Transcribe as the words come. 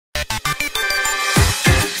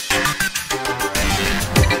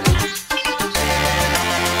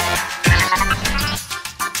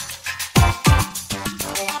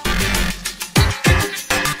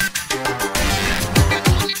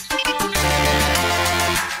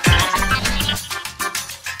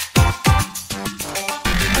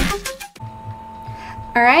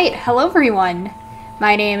Alright, hello everyone.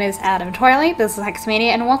 My name is Adam Twilight, this is Hex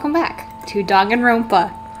Mania, and welcome back to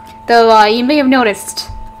Danganronpa. Though you may have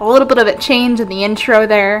noticed a little bit of a change in the intro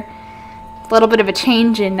there. A little bit of a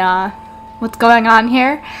change in what's going on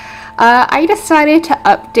here. I decided to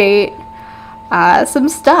update some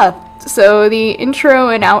stuff. So the intro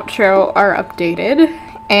and outro are updated,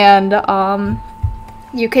 and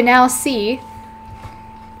you can now see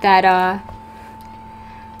that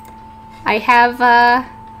I have a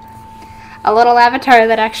little avatar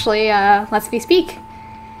that actually lets me speak.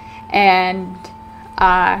 And,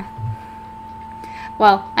 well,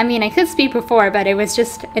 I mean, I could speak before, but it was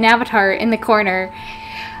just an avatar in the corner.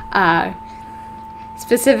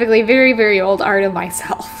 Specifically, very, very old art of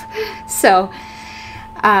myself. So,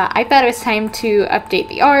 I thought it was time to update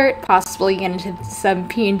the art, possibly get into some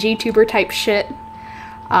PNG tuber type shit.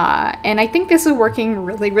 And I think this is working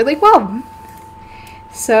really, really well.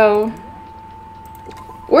 So,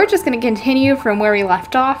 we're just going to continue from where we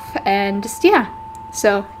left off, and just, yeah.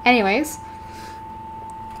 So, anyways.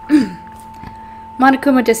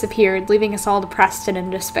 Monokuma disappeared, leaving us all depressed and in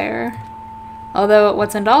despair. Although it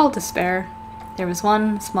wasn't all despair, there was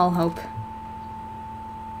one small hope.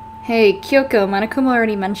 Hey, Kyoko, Monokuma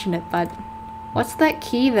already mentioned it, but what's that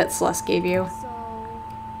key that Celeste gave you?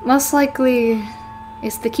 Most likely,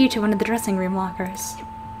 it's the key to one of the dressing room lockers.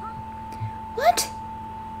 What?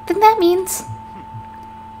 Then that means...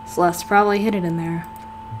 Celeste probably hid it in there.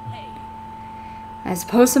 I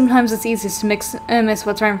suppose sometimes it's easiest to miss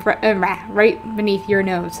what's right beneath your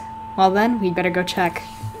nose. Well then, we'd better go check.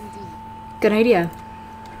 Good idea.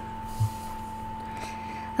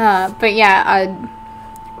 But yeah,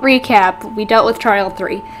 recap, we dealt with Trial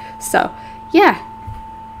 3. So, yeah.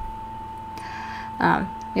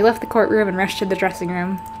 We left the courtroom and rushed to the dressing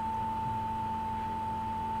room.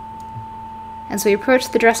 As we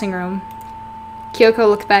approached the dressing room, Kyoko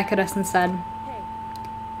looked back at us and said,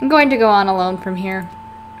 I'm going to go on alone from here.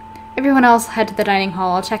 Everyone else head to the dining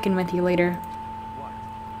hall. I'll check in with you later.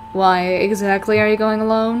 Why exactly are you going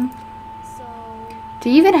alone? Do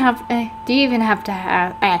you even have to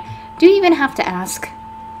ask?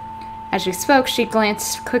 As she spoke, she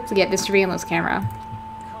glanced quickly at the surveillance camera.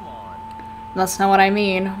 That's not what I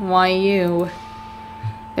mean. Why you?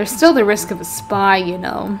 There's still the risk of a spy, you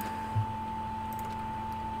know.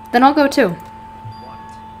 Then I'll go too.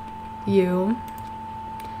 You?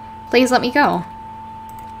 Please let me go.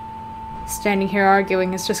 Standing here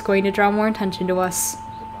arguing is just going to draw more attention to us.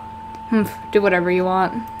 Do whatever you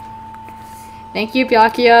want. Thank you,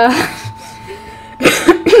 Byakuya.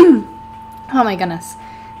 Oh my goodness.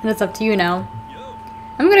 And it's up to you now.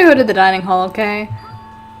 I'm gonna go to the dining hall, okay?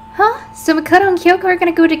 Huh? So Makoto and Kyoko are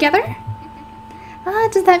gonna go together?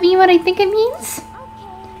 Does that mean what I think it means?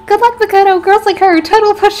 Good luck, Makoto. Girls like her are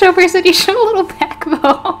total pushovers and you show a little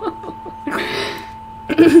backbone.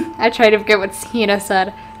 I tried to forget what Hina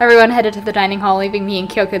said. Everyone headed to the dining hall, leaving me and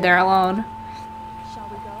Kyoko there alone. Shall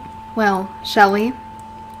we go? Well, shall we?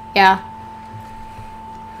 Yeah.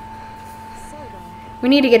 We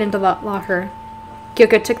need to get into the locker.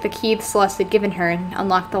 Kyoko took the key Celeste had given her and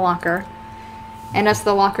unlocked the locker. And as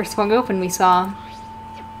the locker swung open, we saw...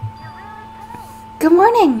 Good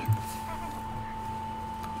morning!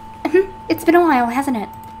 It's been a while, hasn't it?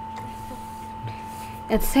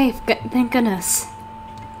 It's safe, thank goodness.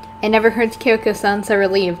 I never heard Kyoko sound so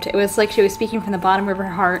relieved. It was like she was speaking from the bottom of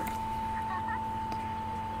her heart.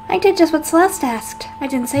 I did just what Celeste asked. I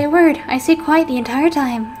didn't say a word. I stayed quiet the entire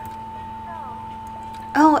time.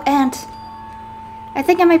 Oh, and... I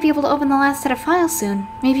think I might be able to open the last set of files soon.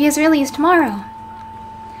 Maybe as early as tomorrow.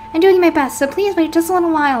 I'm doing my best, so please wait just a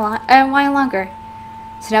little while longer.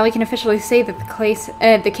 So now we can officially say that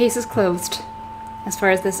the case is closed. As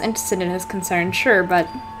far as this incident is concerned, sure, but...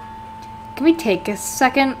 Can we take a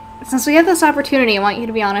second? Since we have this opportunity, I want you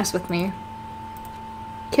to be honest with me.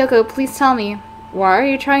 Kyoko, please tell me, why are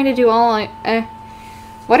you trying to do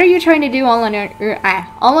what are you trying to do all on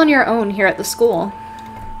your own here at the school?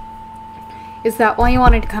 Is that why you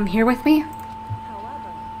wanted to come here with me?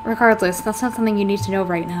 Regardless, that's not something you need to know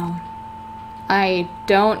right now. I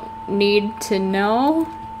don't need to know?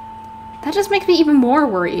 That just makes me even more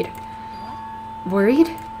worried.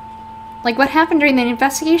 Worried? Like what happened during the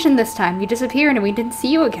investigation this time? You disappeared and we didn't see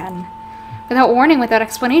you again. Without warning, without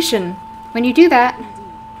explanation. When you do that,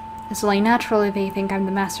 it's only natural if they think I'm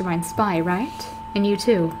the mastermind spy, right? And you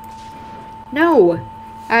too. No!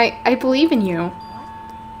 I believe in you.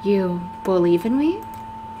 You believe in me?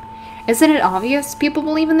 Isn't it obvious? People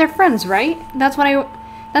believe in their friends, right? That's why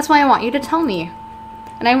I want you to tell me.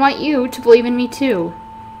 And I want you to believe in me too.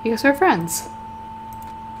 Because we're friends.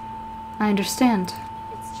 I understand.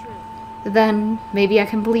 It's true. Then maybe I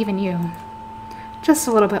can believe in you. Just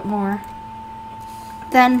a little bit more.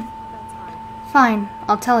 Then, fine,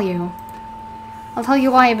 I'll tell you. I'll tell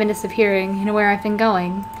you why I've been disappearing and where I've been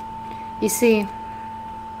going. You see,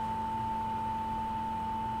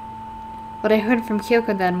 what I heard from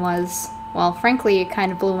Kyoko then was, well, frankly, it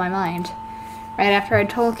kind of blew my mind. Right after I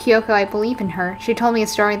told Kyoko I believe in her, she told me a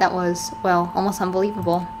story that was, well, almost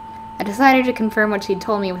unbelievable. I decided to confirm what she'd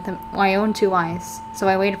told me with my own 2 eyes, so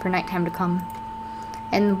I waited for nighttime to come.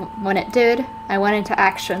 And when it did, I went into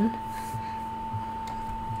action.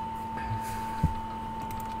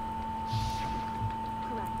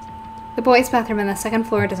 The boys' bathroom on the 2nd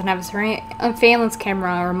floor doesn't have a surveillance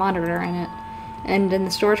camera or a monitor in it. And in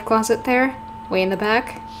the storage closet there, way in the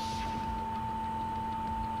back,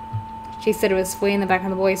 she said it was way in the back of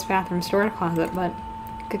the boys' bathroom storage closet, but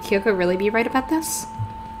could Kyoko really be right about this?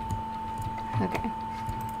 Okay.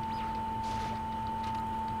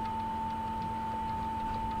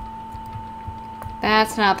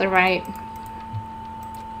 That's not the right...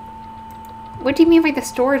 What do you mean by the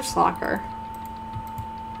storage locker?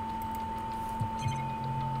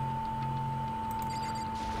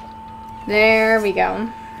 There we go.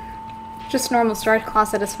 Just normal storage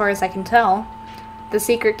closet as far as I can tell. The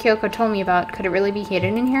secret Kyoko told me about, could it really be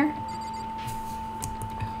hidden in here?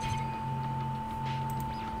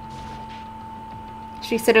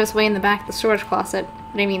 She said it was way in the back of the storage closet.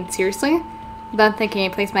 But I mean, seriously? Without thinking, I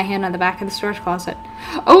placed my hand on the back of the storage closet.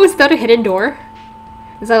 Oh, is that a hidden door?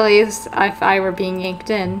 As at least if I were being yanked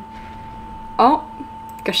in. Oh,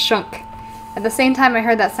 gashunk. At the same time I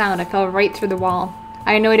heard that sound, I fell right through the wall.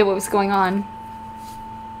 I had no idea what was going on.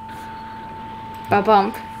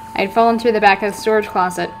 Ba-bump. I had fallen through the back of the storage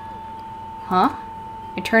closet. Huh?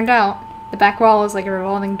 It turned out, the back wall was like a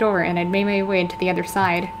revolving door, and I'd made my way to the other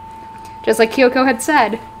side. Just like Kyoko had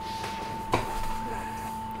said.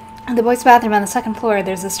 In the boys' bathroom on the 2nd floor,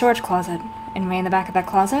 there's a storage closet. And way in the back of that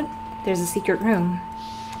closet, there's a secret room.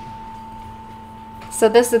 So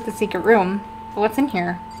this is the secret room. But what's in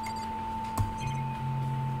here?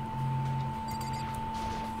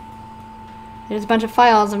 There's a bunch of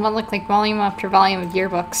files and what look like volume after volume of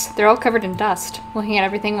yearbooks. They're all covered in dust. Looking at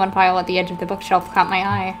everything, one file at the edge of the bookshelf caught my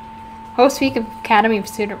eye. Host Week of Academy of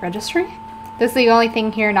Student Registry? This is the only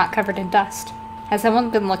thing here not covered in dust. Has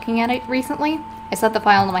someone been looking at it recently? I slipped the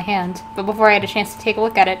file into my hand, but before I had a chance to take a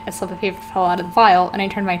look at it, a slip of paper fell out of the file, and I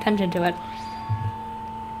turned my attention to it.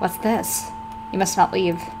 What's this? You must not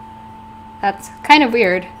leave. That's kind of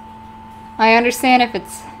weird. I understand if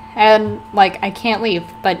it's... And, like, I can't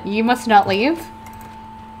leave, but you must not leave?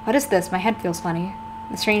 What is this? My head feels funny.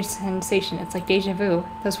 A strange sensation. It's like deja vu.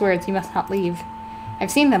 Those words, you must not leave.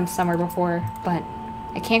 I've seen them somewhere before, but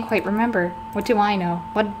I can't quite remember. What do I know?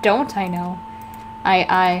 What don't I know?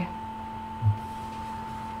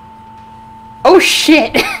 Oh,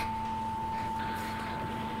 shit!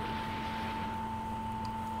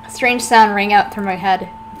 A strange sound rang out through my head.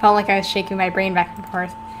 It felt like I was shaking my brain back and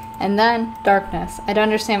forth. And then, darkness. I don't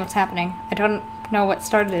understand what's happening. I don't know what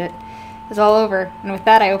started it. It's all over, and with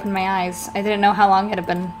that I opened my eyes. I didn't know how long it had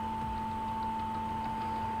been.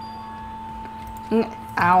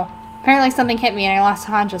 Ow. Apparently something hit me and I lost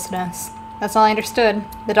consciousness. That's all I understood.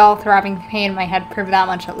 The dull, throbbing pain in my head proved that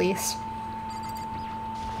much at least.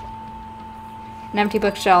 An empty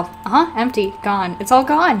bookshelf. Empty. Gone. It's all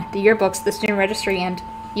gone. The yearbooks, the student registry, and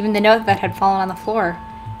even the note that had fallen on the floor.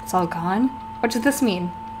 It's all gone? What does this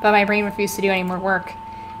mean? But my brain refused to do any more work.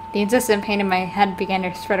 The insistent pain in my head began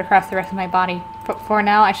to spread across the rest of my body. But for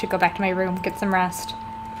now, I should go back to my room, get some rest.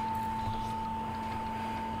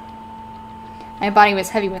 My body was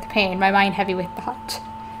heavy with pain, my mind heavy with thought.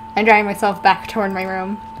 I dragged myself back toward my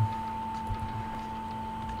room.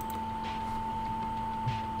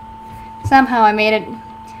 Somehow I made it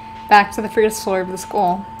back to the first floor of the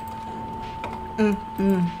school.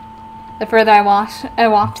 The further I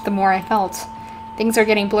walked, the more I felt. Things are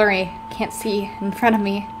getting blurry. Can't see in front of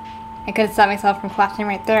me. I could have stopped myself from collapsing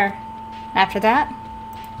right there. And after that?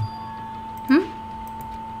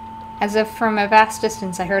 As if from a vast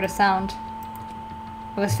distance I heard a sound.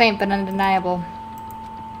 It was faint but undeniable.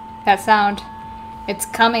 That sound, it's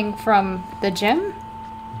coming from the gym?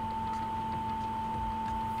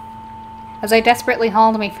 As I desperately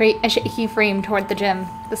hauled my shaky frame toward the gym,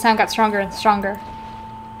 the sound got stronger and stronger.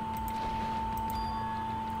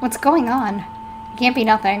 What's going on? It can't be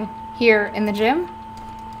nothing. Here, in the gym?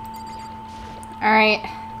 Alright,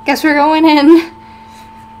 guess we're going in.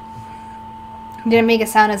 It didn't make a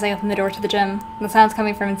sound as I opened the door to the gym. The sounds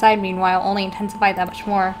coming from inside, meanwhile, only intensified that much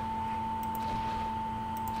more.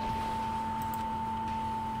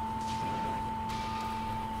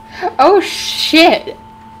 Oh shit!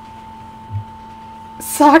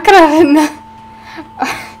 Sakura and...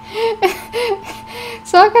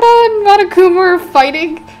 Sakura and Monokuma are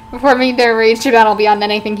fighting before making their rage battle beyond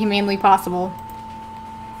anything humanly possible.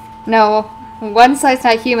 No, one side's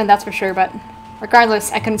not human, that's for sure, but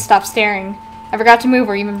regardless, I couldn't stop staring. I forgot to move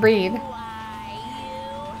or even breathe.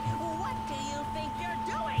 What do you think you're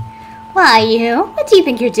doing? Why, you? What do you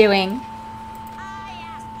think you're doing? I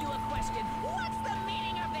asked you a question. What's the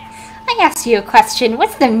meaning of this? I asked you a question.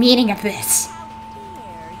 What's the meaning of this?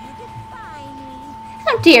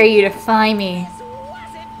 How dare you defy me? How dare you defy me? This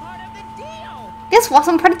wasn't part of the deal. This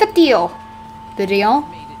wasn't part of the deal. The deal?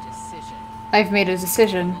 Made a decision. I've made a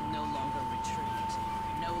decision. No longer retreat.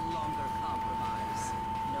 No longer compromise.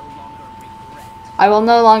 No longer regret. I will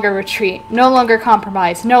no longer retreat. No longer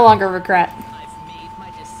compromise. No longer regret. I've made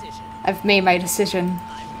my decision. I've made my decision.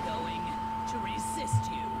 I'm going to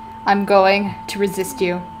resist you. I'm going to resist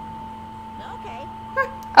you. Okay.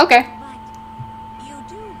 Okay. But you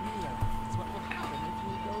do realize what will happen if you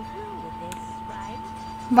go through with this, right?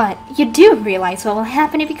 But you do realize what will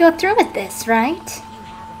happen if you go through with this, right?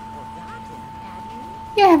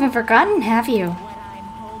 You haven't forgotten, You haven't forgotten, have you? what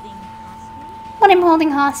I'm holding hostage? What I'm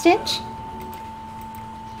holding hostage?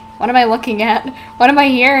 What am I looking at? What am I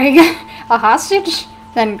hearing? A hostage?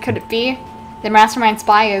 Then could it be the mastermind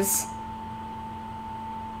spy is...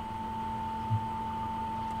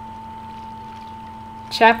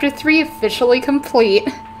 Chapter 3 officially complete.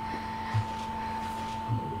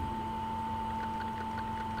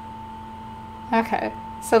 Okay,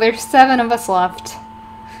 so there's 7 of us left.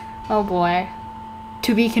 Oh boy.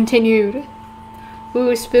 To be continued.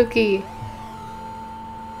 Ooh, spooky.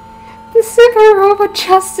 The super robot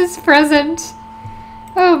chest is present.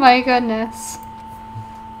 Oh my goodness.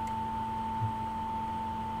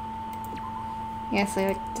 Yes, I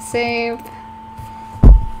like to save.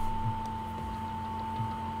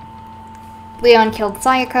 Leon killed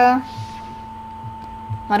Sayaka.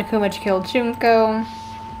 Monokuma killed Junko.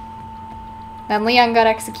 Then Leon got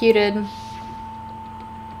executed.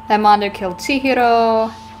 Then Mondo killed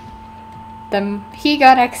Chihiro. Then he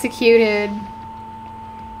got executed.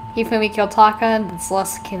 Hifumi killed Taka, and then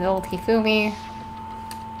Celeste killed Hifumi.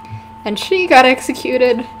 And she got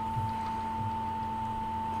executed.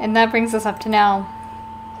 And that brings us up to now.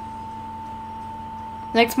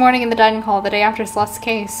 Next morning in the dining hall, the day after Celeste's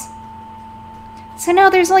case. So now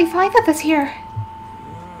there's only 5 of us here.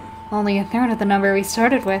 Only a third of the number we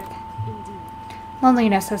started with.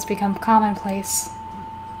 Loneliness has become commonplace.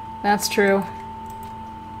 That's true.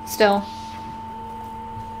 Still.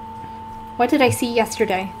 What did I see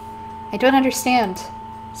yesterday? I don't understand.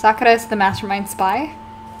 Sakura is the mastermind spy?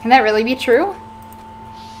 Can that really be true?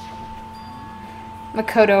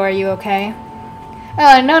 Makoto, are you okay?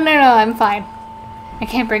 Oh, no, I'm fine. I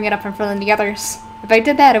can't bring it up in front of the others. If I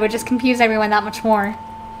did that, it would just confuse everyone that much more.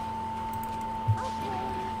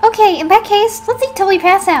 Okay, in that case, let's eat till we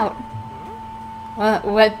pass out.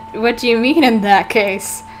 What do you mean in that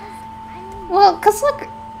case? Well, cause look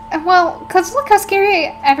how scary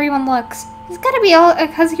everyone looks. It's gotta be all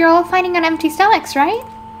because you're all fighting on empty stomachs, right?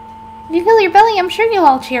 If you fill your belly, I'm sure you'll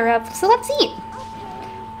all cheer up. So let's eat.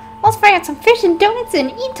 Let's fry out some fish and donuts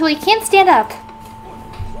and eat till we can't stand up.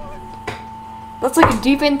 That's like a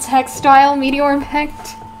deep in text style meteor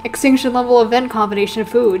impact extinction level event combination of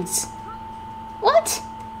foods. What?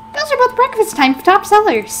 Those are both breakfast time top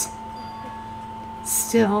sellers.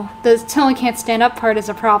 Still, the till we can't stand up part is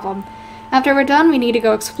a problem. After we're done, we need to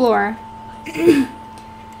go explore.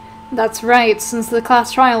 That's right, since the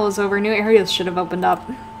class trial is over, new areas should have opened up.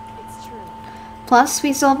 It's true. Plus,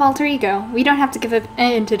 we still have alter ego. We don't have to give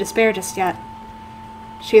in to despair just yet.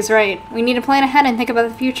 She's right. We need to plan ahead and think about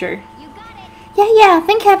the future. You got it. Yeah,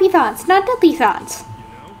 think happy thoughts, not deadly thoughts.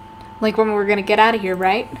 Like when we're gonna get out of here,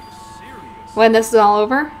 right? When this is all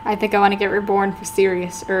over, I think I want to get reborn for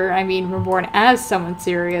serious. Reborn as someone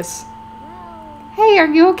serious. Hey, are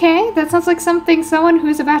you okay? That sounds like something someone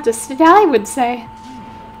who's about to die would say.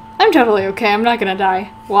 I'm totally okay, I'm not gonna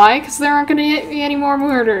die. Why? Because there aren't gonna be any more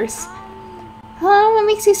murders. What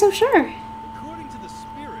makes you so sure? According to the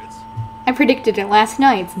spirits, I predicted it last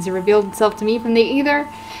night, since it revealed itself to me from the ether.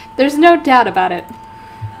 There's no doubt about it.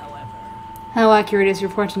 However, How accurate is your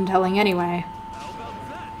fortune telling anyway? how about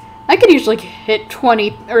that? I could usually hit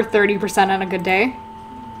 20 or 30% on a good day.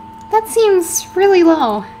 That seems really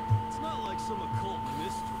low. It's not like some occult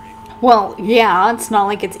mystery. Well, yeah, it's not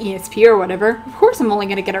like it's ESP or whatever. Of course I'm only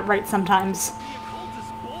gonna get it right sometimes. The occult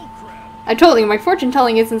is bullcrap. I told you, my fortune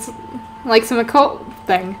telling isn't like some occult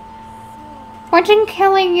thing. Fortune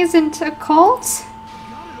telling isn't occult?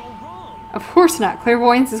 You got it all wrong. Of course not.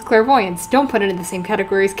 Clairvoyance is clairvoyance. Don't put it in the same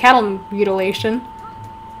category as cattle mutilation.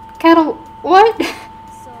 Cattle... what?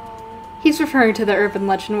 He's referring to the urban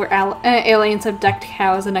legend where aliens abduct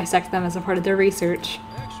cows and dissect them as a part of their research.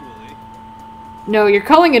 Actually, No, you're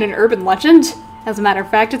calling it an urban legend? As a matter of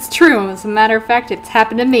fact, it's true. As a matter of fact, it's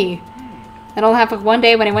happened to me. It all happened one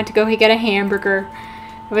day when I went to go get a hamburger.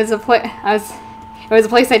 It was a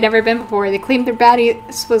place I'd never been before. They claimed their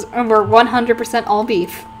patties were 100% all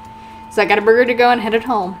beef. So I got a burger to go and headed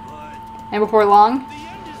home. but And before long, the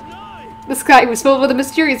end is nigh. the sky was filled with a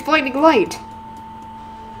mysterious blinding light.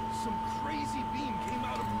 Some crazy beam came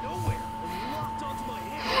out of nowhere and locked onto my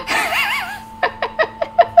hand.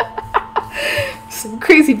 Some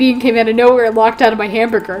crazy being came out of nowhere and locked out of my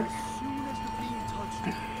hamburger. As soon as the beam touched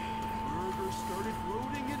it, the burger started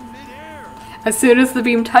floating in midair. As soon as the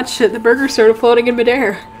beam touched it, the burger started floating in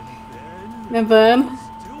midair. And And then,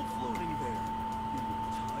 still floating there, the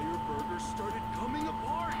entire burger started coming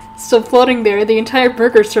apart. still floating there, the entire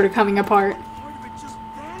burger started coming apart. Part of it just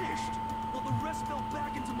vanished, while the rest fell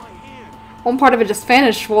back into my hand. One part of it just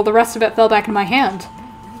vanished while the rest of it fell back in my hand.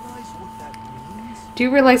 Realize what that means? Do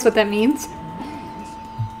you realize what that means? The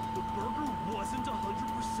burger wasn't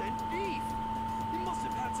 100% beef. It must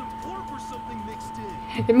have had some pork or something mixed in.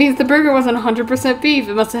 It means the burger wasn't 100% beef.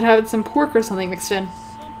 It must have had some pork or something mixed in.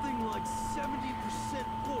 Something like 70%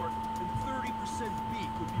 pork and 30%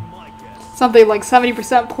 beef would be my guess. Something like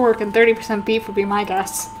 70% pork and 30% beef would be my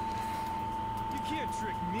guess. You can't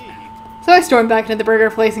trick me. So I stormed back into the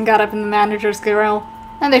burger place and got up in the manager's grill,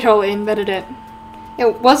 and they totally admitted it.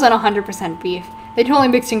 It wasn't 100% beef. They totally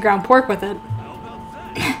mixed in ground pork with it. How about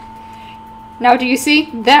that? Now do you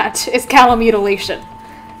see? That is cattle mutilation.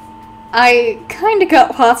 I kinda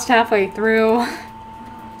got lost halfway through.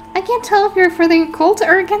 I can't tell if you're for the cult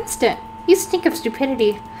or against it. You stink of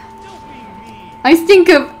stupidity. Don't be mean. I stink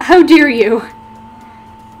of... How dare you?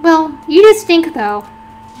 Well, you do stink, though.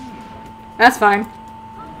 That's fine.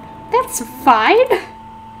 That's fine?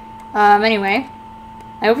 Anyway.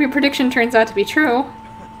 I hope your prediction turns out to be true.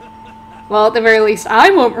 Well, at the very least, I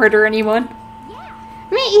won't murder anyone. Yeah,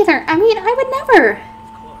 Me either. I mean, I would never.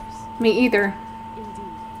 of course. Me either. Indeed.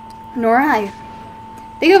 Nor I.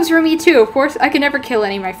 That goes for me, too. Of course, I could never kill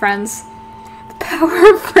any of my friends. The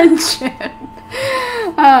power of friendship.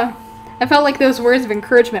 I felt like those words of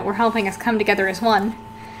encouragement were helping us come together as one.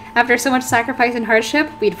 After so much sacrifice and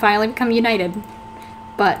hardship, we'd finally become united.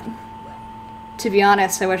 But, to be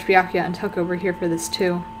honest, I wish Byakuya and Toko were here for this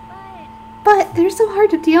too. But they're so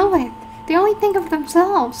hard to deal with. They only think of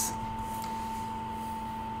themselves.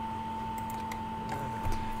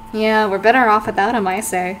 Yeah, we're better off without him, I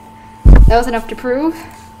say. That was enough to prove.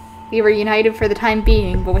 We were united for the time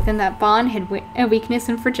being, but within that bond hid a weakness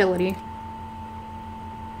and fragility.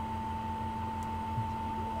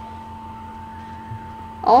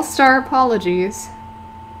 All-star apologies.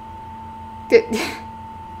 We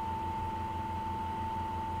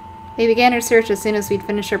began our search as soon as we'd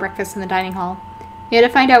finished our breakfast in the dining hall. We had to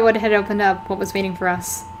find out what had opened up, what was waiting for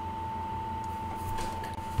us.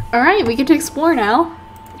 Alright, we get to explore now.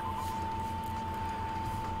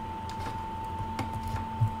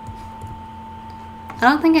 I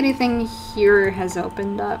don't think anything here has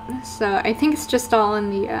opened up, so I think it's just all in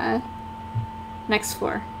the next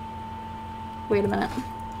floor. Wait a minute.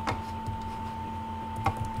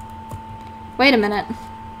 Wait a minute.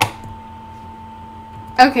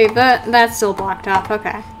 Okay, that's still blocked off,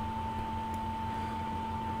 okay.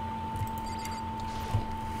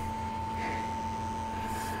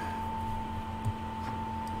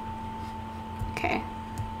 Okay.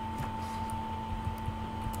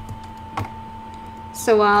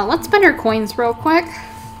 So, let's spend our coins real quick.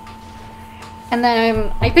 And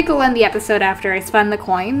then, I think we'll end the episode after I spend the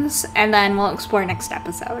coins, and then we'll explore next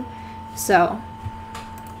episode. So...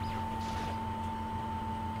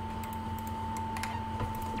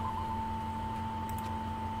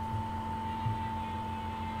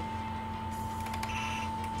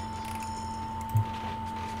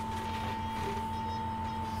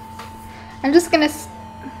 I'm just gonna...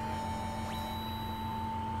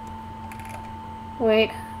 Wait.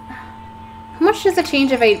 How much does it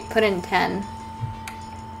change if I put in 10?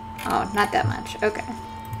 Oh, not that much. Okay.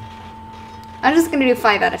 I'm just gonna do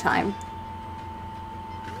 5 at a time.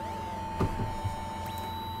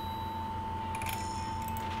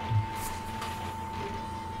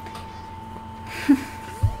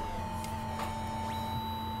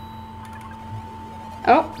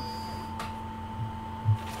 Oh.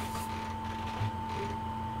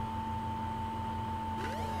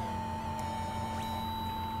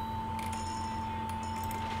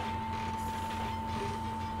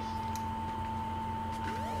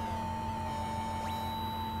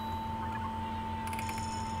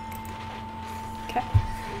 Okay.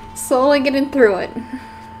 Slowly getting through it.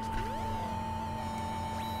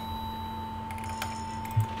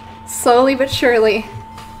 Slowly but surely.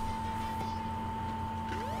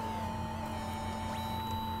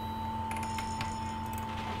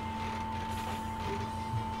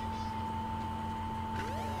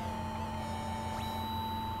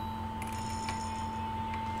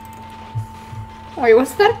 Wait,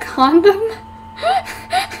 was that a condom?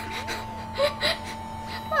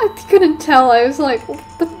 I couldn't tell. I was like, what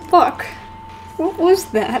the fuck? What was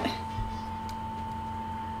that?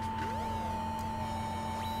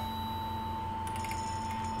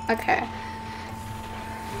 Okay.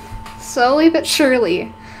 Slowly but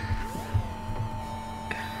surely.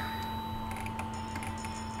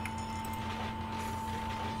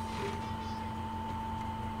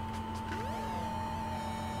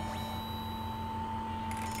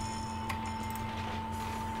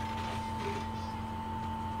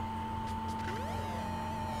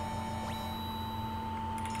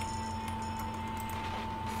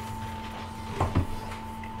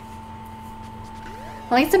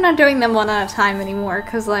 At least I'm not doing them one at a time anymore,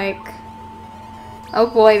 because, like... Oh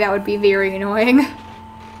boy, that would be very annoying.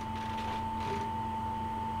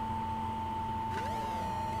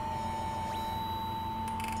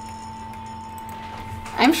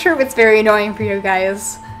 I'm sure it's very annoying for you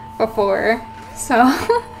guys before, so...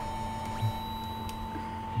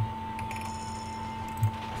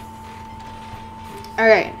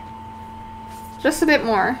 Alright. Just a bit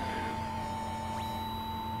more.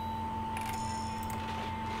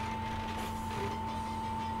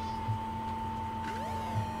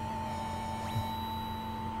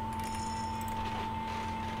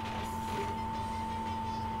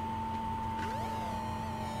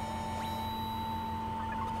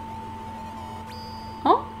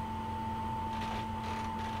 Oh?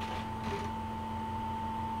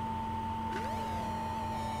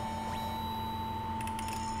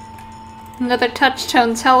 Another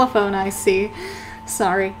touch-tone telephone, I see.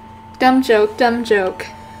 Sorry. Dumb joke, dumb joke.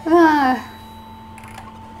 Ah.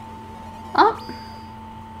 Oh.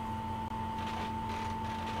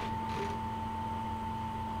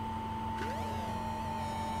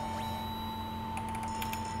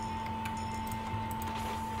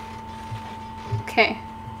 Okay.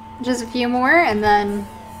 Just a few more, and then...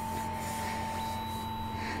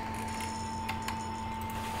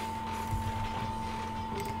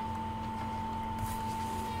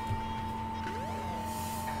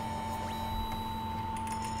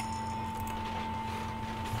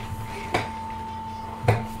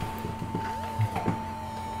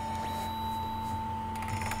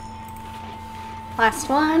 Last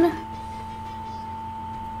one.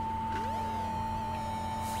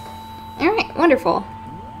 Alright, wonderful.